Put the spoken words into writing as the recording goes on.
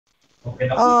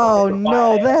Oh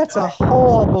no, that's a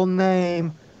horrible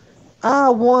name. I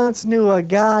once knew a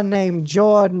guy named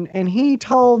Jordan, and he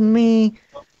told me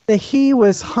that he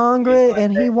was hungry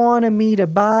and he wanted me to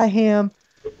buy him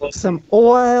some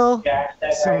oil,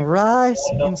 some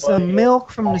rice, and some milk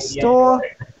from the store.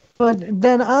 But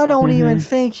then I don't even Mm-hmm.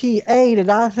 think he ate it.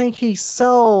 I think he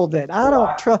sold it. I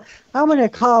don't trust. I'm gonna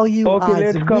call you Okay,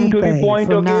 let's come to the Azripe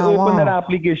point. from Okay, now open that on.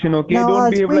 application. Okay, Now, don't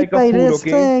behave like a Azripe, fool. this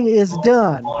Okay, thing is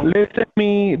done. listen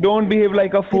me. Don't behave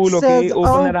like a It fool. Okay, says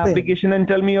open that open. application and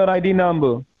tell me your ID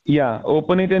number. Yeah,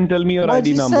 open it and tell me your What'd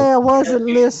ID you number. say? I wasn't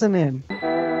listening.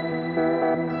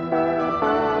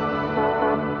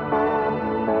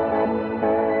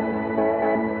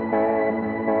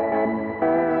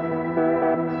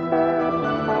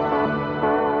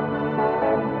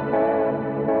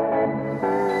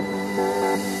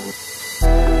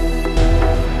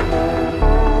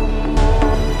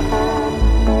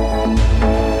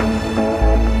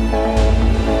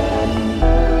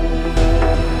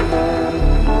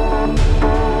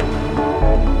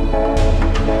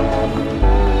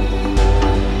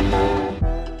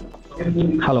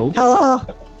 Hello. Hello?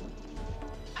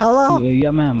 Hello?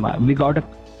 Yeah, ma'am.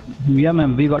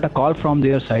 We got a call from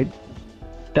their side.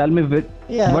 Tell me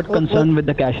Yeah, what concern with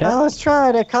the cash app? I was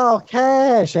trying to call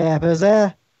Cash App. Is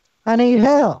that? I need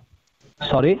help.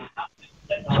 Sorry,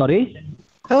 sorry.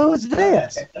 Who's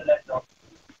this?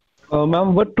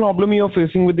 Ma'am, what problem you are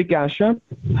facing with the cash app?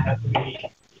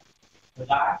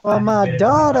 Well, my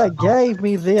daughter gave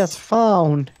me this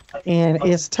phone, and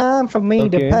it's time for me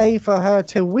to Okay, pay for her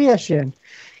tuition,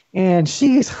 and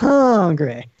she's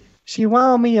hungry. She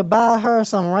wanted me to buy her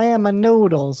some ramen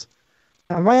noodles.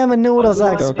 Now, ramen noodles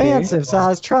are okay. expensive, so I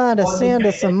was trying to send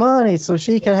her some money so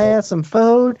she could have some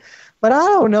food. But I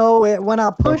don't know, when I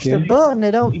push the Okay. button,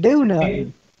 it don't do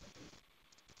nothing.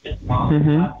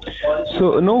 Mm-hmm.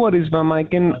 So no worries, ma'am. I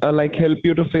can like help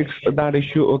you to fix that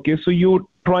issue. Okay. So you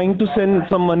trying to send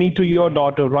some money to your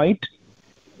daughter, right?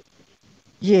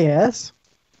 Yes,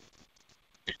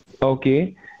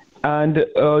 Okay. And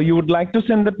you would like to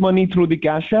send that money through the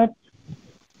cash app?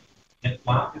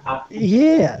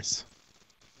 yes.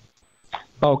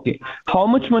 Okay. How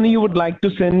much money you would like to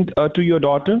send to your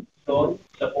daughter?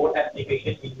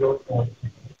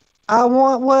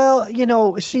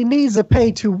 Well, she needs to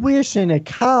pay tuition at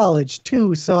college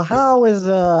too. So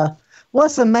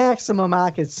what's the maximum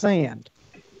I could send?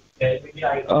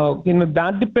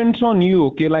 That depends on you.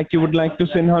 Okay, like you would like to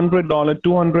send $100,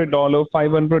 $200,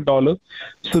 $500.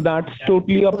 So that's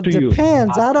totally Well, up to you.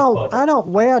 Depends. I don't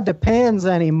wear Depends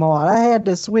anymore. I had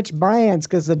to switch brands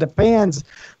because the Depends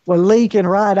were leaking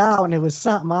right out, and it was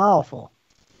something awful.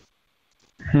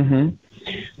 Mm-hmm.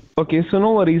 Okay, so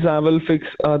no worries. I will fix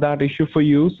that issue for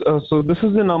you. So this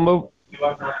is the number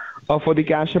for the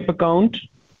Cash App account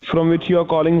from which you are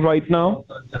calling right now.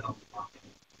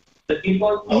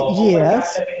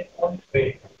 Yes.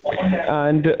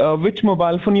 And which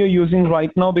mobile phone you're using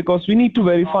right now, because we need to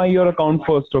verify your account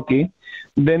first. Okay,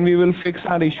 then we will fix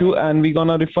that issue and we're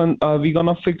gonna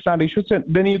fix that issue, so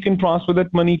then you can transfer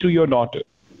that money to your daughter.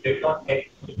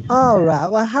 All right.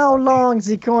 Well, how long is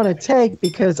it going to take?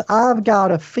 Because I've got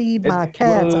to feed It my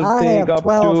cats. will I take have up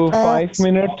 12 to five cats.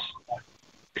 minutes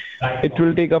it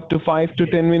will take up to 5 to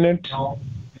 10 minutes.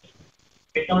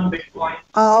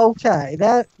 Okay,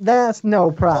 that's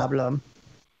no problem.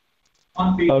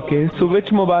 Okay, so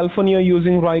which mobile phone you're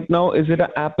using right now? Is it an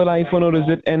Apple iPhone or is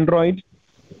it Android?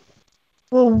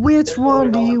 Well, which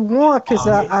one do you want? Because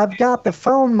I've got the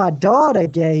phone my daughter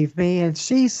gave me, and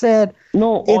she said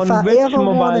No, if on I which ever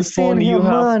want to mobile send phone her you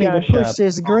have money to Cash push App?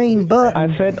 this green I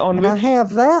button, said on and I which.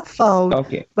 have that phone,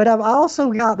 Okay. but I've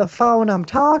also got the phone I'm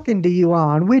talking to you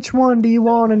on. Which one do you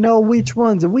want to know which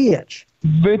one's which?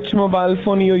 Which mobile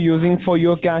phone you're using for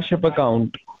your Cash App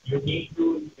account?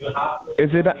 Is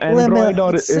it an Let me, Android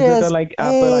or it is it a says like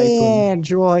Apple iPhone?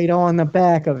 Android on the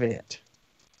back of it.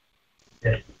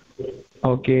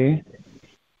 Okay.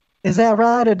 Is that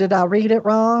right, or did I read it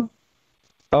wrong?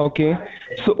 Okay.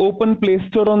 So open Play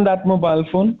Store on that mobile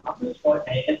phone.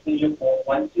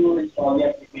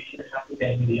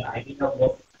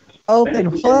 Open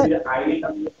what?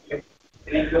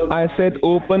 I said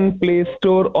open Play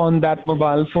Store on that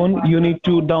mobile phone. You need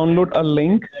to download a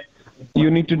link. You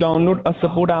need to download a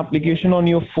support application on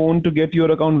your phone to get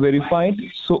your account verified.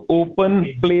 So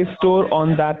open Play Store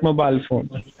on that mobile phone.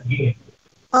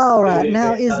 All right.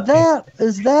 Now, is that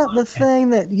the thing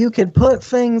that you could put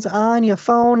things on your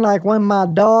phone? Like when my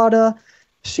daughter,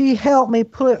 she helped me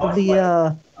put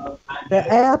the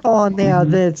app on there.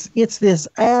 Hmm. It's this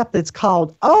app that's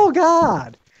called Oh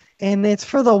God, and it's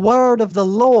for the word of the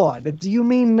Lord. Do you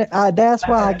mean that's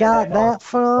where I got that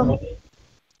from?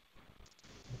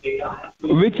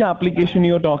 Which application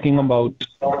you're talking about?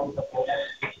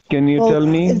 Can you tell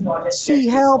me? She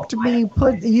helped me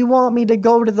put. You want me to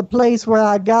go to the place where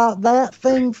I got that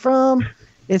thing from?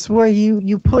 It's where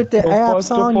you put the So apps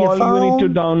first of on your all, you need to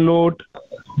phone. download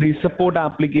the support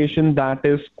application that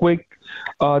is quick,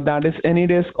 that is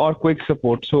AnyDesk or Quick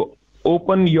Support. So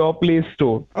open your Play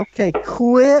Store. Okay,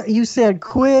 quick. You said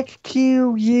quick.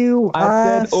 QUIC. I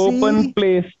said open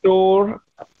Play Store.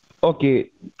 Okay,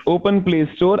 open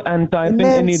Play Store and type And in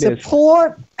then AnyDesk.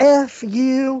 support I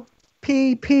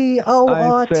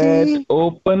FUPPORT. said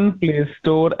open Play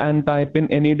Store and type in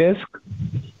AnyDesk.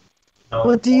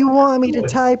 Well, do you want me to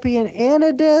type in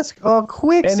ANNOY or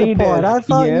Quick Support? I AnyDesk,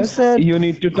 thought you yes. said You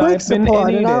need to Quick type in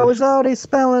Support, and I was AnyDesk. already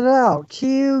spelling it out.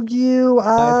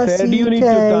 I said you need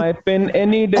to type in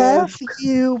AnyDesk.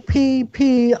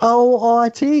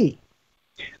 QUICFUPPORT.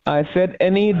 I said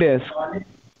AnyDesk.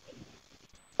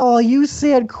 Oh, you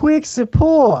said Quick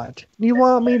Support. You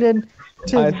want me to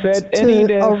I said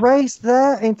AnyDesk. erase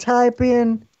that and type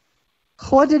in,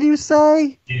 what did you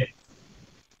say?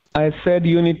 I said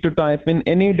you need to type in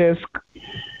AnyDesk.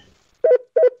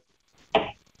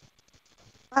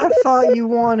 I thought you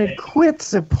wanted Quick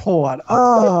Support.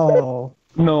 Oh.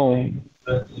 No.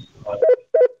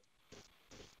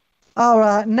 All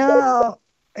right, now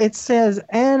it says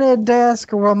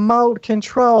AnyDesk Remote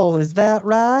Control. Is that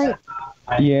right?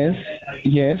 Yes.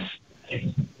 Yes.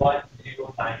 It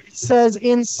says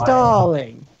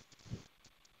installing.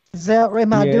 Is that,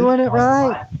 am I Yes. doing it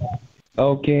right?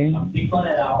 Okay.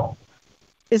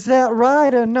 Is that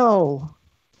right or no?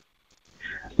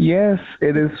 Yes,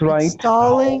 it is right.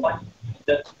 Installing?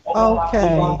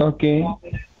 Okay. Okay.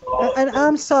 And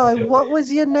I'm sorry, what was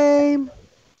your name?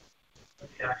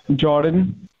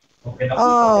 Jordan.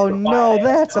 Oh no,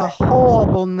 that's a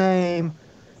horrible name.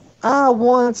 I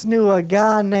once knew a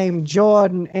guy named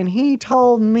Jordan, and he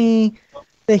told me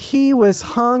that he was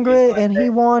hungry and he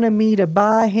wanted me to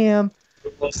buy him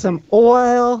some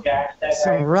oil,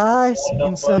 some rice,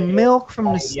 and some milk from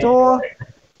the store.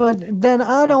 But then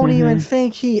I don't even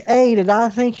think he ate it. I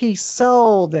think he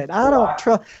sold it. I don't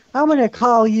trust. I'm gonna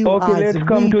call you Okay, let's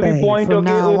come to the point. from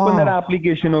Okay, now open that on.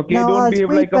 application. Okay, Now, don't behave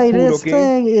like a fool. this Okay.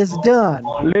 thing is done.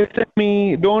 Listen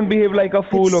me. Don't behave like a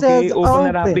fool. says Okay. Open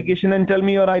that open. application and tell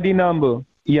me your ID number.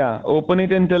 Yeah, open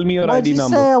it and tell me your What'd ID you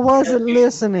number. say I wasn't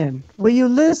listening? Were you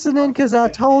listening? Because I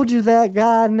told you that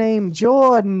guy named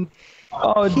Jordan,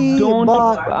 Oh, he don't.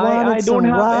 wanted I don't some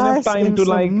have enough rice time and to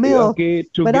some milk, okay,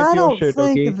 to but get I your don't shit.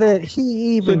 think Okay. that he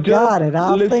So even just got it.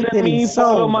 I listen think that he me,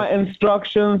 follow sold my it.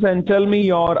 instructions and tell me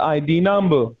your ID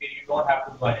number.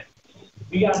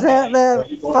 Is that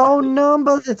phone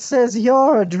number that says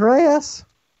your address?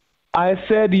 I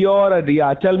said your ID.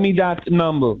 Yeah, tell me that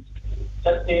number.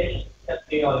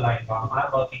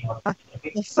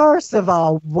 First of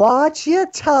all, watch your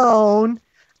tone.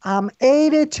 I'm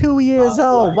 82 years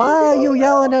old. Why are you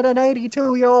yelling at an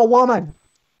 82-year-old woman?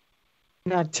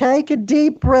 Now take a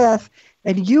deep breath,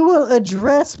 and you will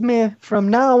address me from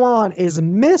now on as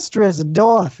Mistress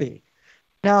Dorothy.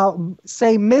 Now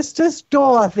say, Mistress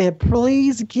Dorothy,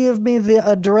 please give me the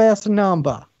address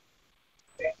number.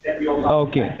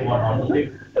 Okay.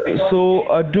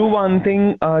 So do one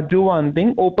thing.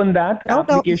 Open that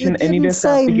application, you didn't AnyDesk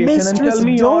say application, and Mistress tell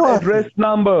me your Dorothy. address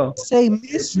number. Say,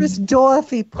 Mistress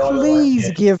Dorothy,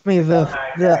 please give me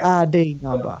the ID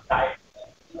number.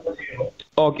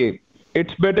 Okay.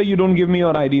 It's better you don't give me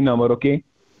your ID number. Okay.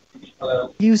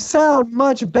 You sound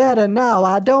much better now.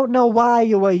 I don't know why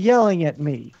you were yelling at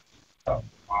me.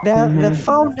 The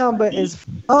phone number is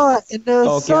and there's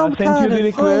Okay, some I sent you kind the of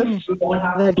request. thing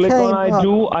that Click came on I up.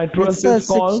 do. I It trust says this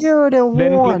call. security Then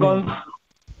click warning. on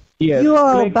yes. You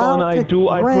are Click on about I to do.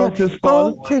 I grant trust this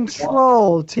full call.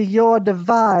 control to your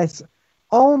device,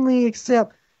 only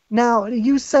except now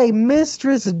you say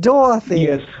Mistress Dorothy.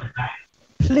 Yes.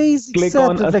 Please Click accept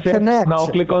on the accept. connection. Now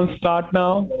click on start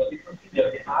now.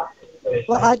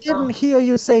 Well, I didn't hear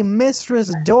you say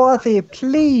Mistress Dorothy.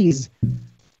 Please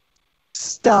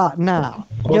start now.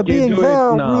 You're Okay, being do it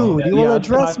very now. rude. You will Yeah,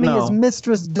 address start me now. as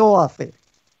Mistress Dorothy.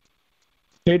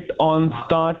 Hit on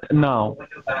start now.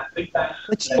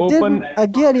 But you Open. didn't.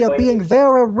 Again, you're being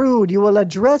very rude. You will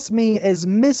address me as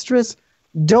Mistress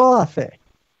Dorothy.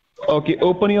 Okay,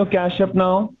 open your CashApp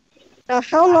now. Now,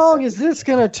 how long is this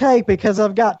going to take? Because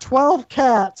I've got 12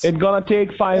 cats. It's gonna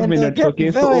take 5 And they're minutes. getting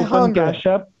Okay, so very open hungry.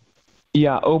 CashApp.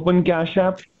 Yeah, open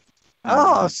CashApp.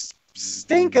 Oh,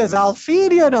 stinkers. I'll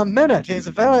feed you in a minute. He's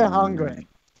very hungry.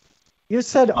 You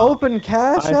said open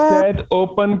Cash I App? said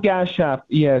open Cash App.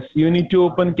 Yes, you need to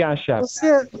open Cash App. Well, see,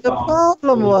 the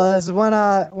problem was when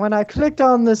I clicked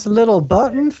on this little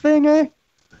button thingy.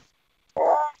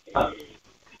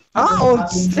 Oh,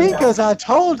 stinkers! I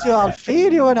told you I'll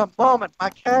feed you in a moment. My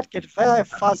cat gets very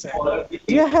fussy.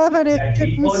 Do you have any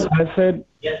kittens? I said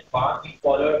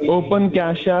open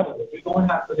Cash App.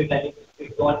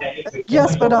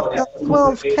 Yes, but I've got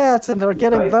 12 cats and they're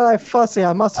getting very fussy.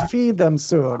 I must feed them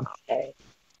soon.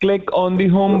 Click on the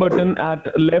home button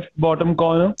at left bottom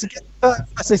corner. To get very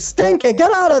fussy. Stinky,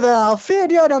 get out of there! I'll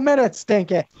feed you in a minute,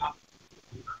 Stinky.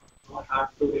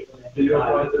 Oh, leave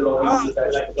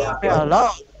me alone.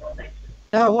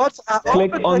 Now what's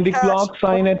Click on the clock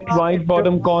sign at right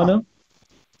bottom corner.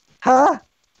 Huh?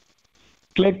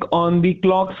 Click on the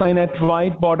clock sign at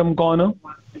right bottom corner.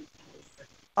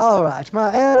 All right, my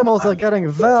animals are getting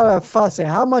very fussy.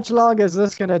 How much longer is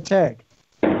this gonna take?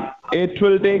 It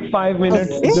will take 5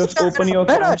 minutes. Just open your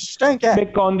cash.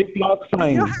 Click on the clock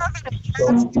sign. You have any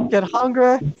cats that get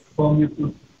hungry?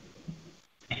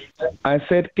 I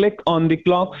said click on the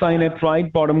clock sign at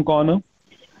right bottom corner.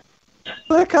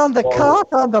 Click on the clock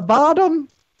on the bottom.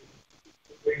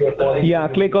 Yeah,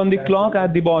 click on the clock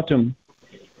at the bottom.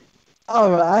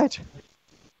 All right.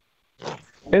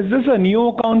 Is this a new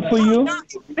account for you?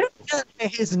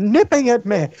 He's nipping at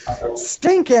me.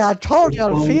 Stinky, I told you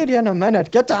I'll feed you in a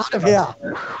minute. Get out of here.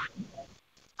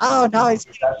 Oh, no, he's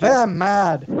very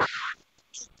mad.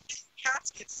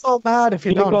 Cats get so mad if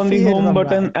you Click don't on the feed home them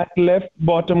button right. at left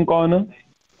bottom corner.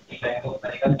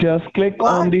 Just click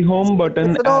on the home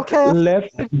button at okay?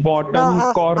 left bottom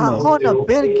I corner. own a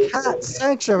big cat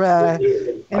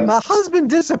sanctuary, and my husband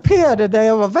disappeared, and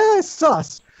they were very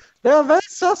sus. They were very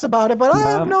sus about it, but I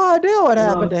have no idea what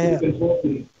happened to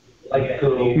him.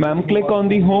 Ma'am, click on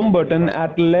the home button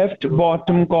at left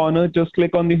bottom corner. Just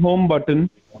click on the home button.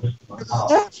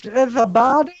 Left at the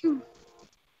bottom?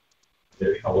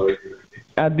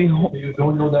 At the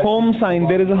home sign,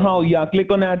 there is a how. Yeah,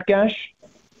 click on add cash.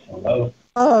 All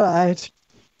right.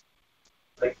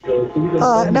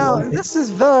 Now, this is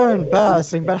very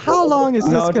embarrassing, but how long is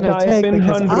this Now going to type take? in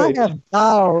Because 100. I have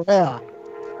diarrhea.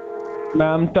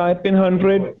 Ma'am, type in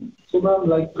 100.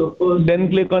 Then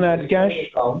click on add cash.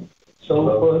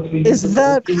 Is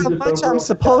that how much I'm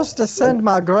supposed to send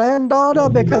my granddaughter?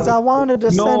 Because I wanted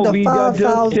to send her we are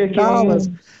just $5,000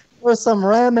 checking. for some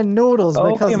ramen noodles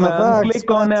because Okay, they're ma'am. very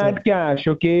Click on expensive. add cash.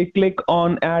 Okay, click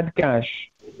on add cash.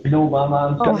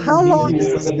 Oh, how long is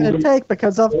this going to take?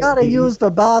 Because I've got to use the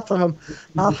bathroom.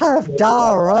 I'll have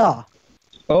diarrhea.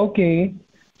 Okay,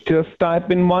 just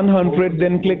type in 100,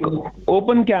 then click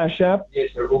open Cash App. Yes,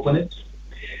 sir. Open it.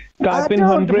 Type in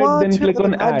 100, then click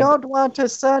on I add. don't want to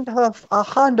send her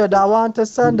 100. I want to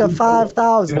send her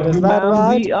 5,000. Is that Ma'am,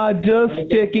 right? we are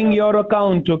just checking your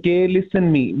account, okay?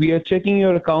 Listen me. We are checking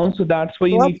your account, so that's why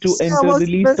you What need to you said enter the was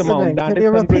least amount. listening. That Can is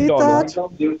you repeat $100.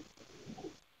 that?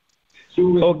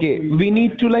 Okay, we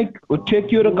need to like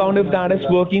check your account if that is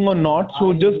working or not.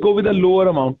 So just go with a lower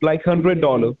amount, like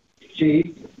 $100.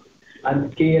 J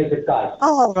and K as a card.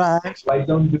 All right. Write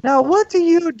down. Now, what do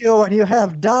you do when you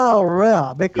have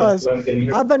diarrhea? Because I've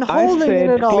been I holding said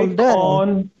it all click day.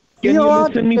 on. Do Can you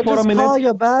want listen me to for a just minute? call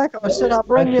you back, or should I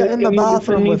bring I you said, in the can you listen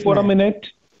bathroom me with for a me? minute?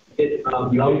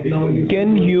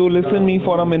 Can you listen me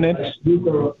for a minute?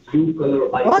 Blue color.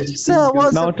 What you said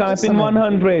wasn't Now type in listening.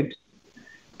 100.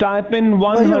 Type in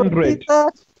Will you 100. repeat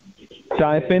that?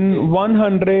 Type in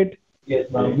 100. Yes,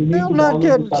 ma'am. You need I'm to not download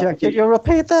getting this you. Can you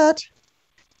repeat that?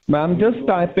 Ma'am, just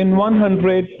type in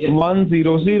 100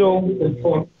 100.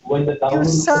 application. When the You download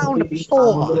sound is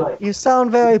poor. You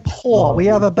sound very poor. We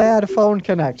have a bad phone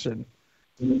connection.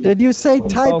 Did you say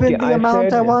type Okay, in the I amount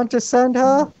said- I want to send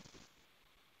her?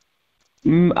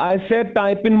 I said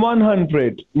type in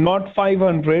 100, not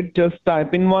 500. Just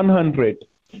type in 100.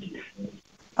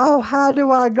 Oh, how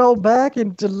do I go back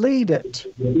and delete it?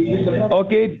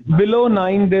 Okay, below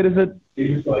 9 there is a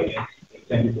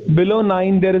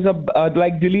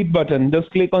like delete button. Just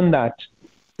click on that.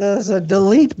 There's a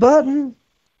delete button.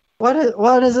 What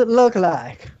does it look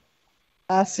like?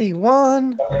 I see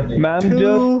one. Ma'am, Two,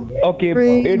 just okay.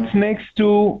 three. It's next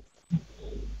to.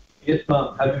 Yes,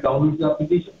 ma'am. Have you downloaded the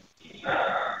application?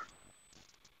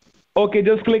 Okay,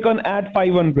 just click on add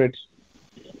 500.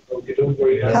 Okay, don't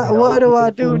worry. What do I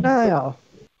do now?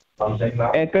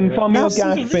 And confirm Now, your see,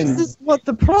 cash this pin. is what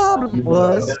the problem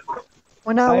was.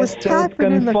 When I was said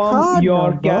typing in the confirm card your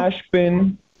number, cash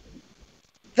pin.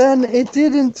 then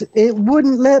it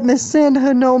wouldn't let me send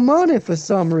her no money for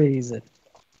some reason.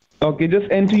 Okay, just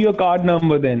enter your card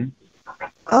number then.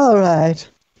 All right.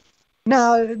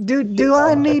 Now, do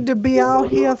I need to be out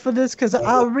here for this? Because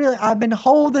I've been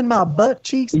holding my butt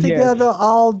cheeks Yes. together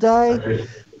all day.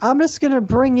 I'm just going to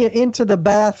bring you into the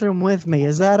bathroom with me.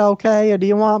 Is that okay? Or do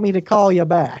you want me to call you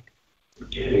back?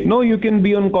 No, you can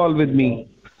be on call with me.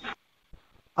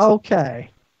 Okay.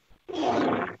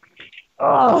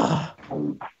 Oh,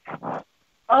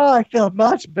 I feel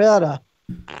much better.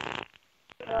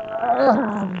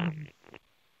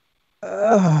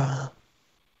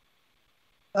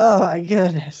 Oh my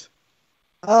goodness.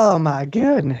 Oh my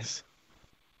goodness.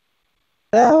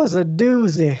 That was a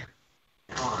doozy.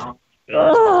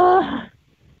 Oh,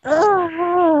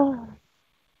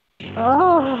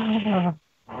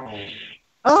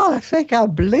 I think I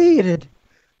bleeded.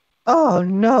 Oh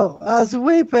no.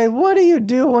 Sweepy, what do you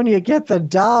do when you get the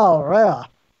diarrhea?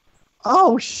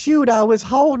 Oh shoot, I was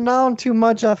holding on too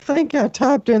much. I think I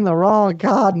typed in the wrong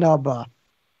card number.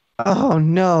 Oh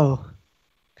no.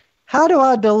 How do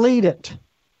I delete it?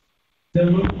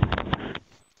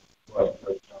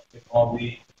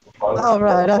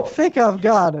 Alright, I think I've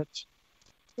got it.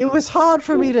 It was hard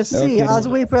for me to see. Okay.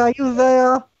 Sweepy, are you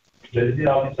there? Do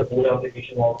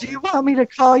you want me to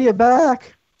call you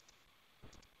back?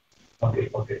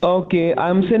 Okay,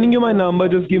 I'm sending you my number.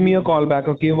 Just give me a call back,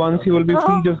 okay? Once you will be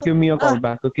free, just give me a call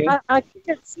back, okay? I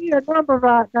can't see your number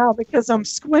right now because I'm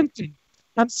squinting.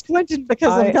 I'm squinting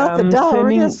because I I've got the am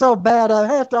diarrhea sending- so bad I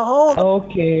have to hold.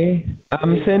 Okay,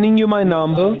 I'm sending you my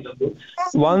number.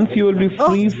 Once you will be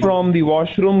free from the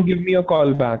washroom, give me a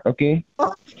call back, okay?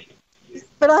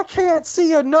 But I can't see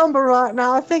your number right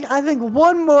now. I think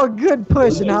one more good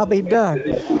push and I'll be done.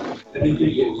 Okay,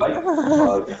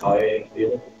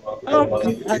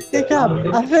 I think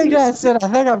that's it. I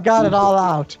think I've got it all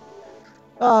out.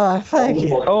 Thank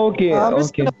you. Okay, I'm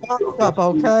just okay. gonna pop up,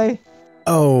 okay?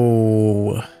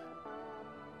 Oh.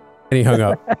 And he hung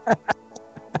up.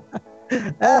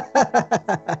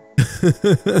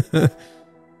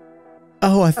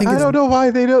 Oh, I think I it's... don't know why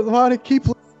they don't want to keep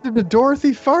listening to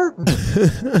Dorothy farting.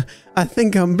 I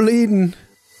think I'm bleeding.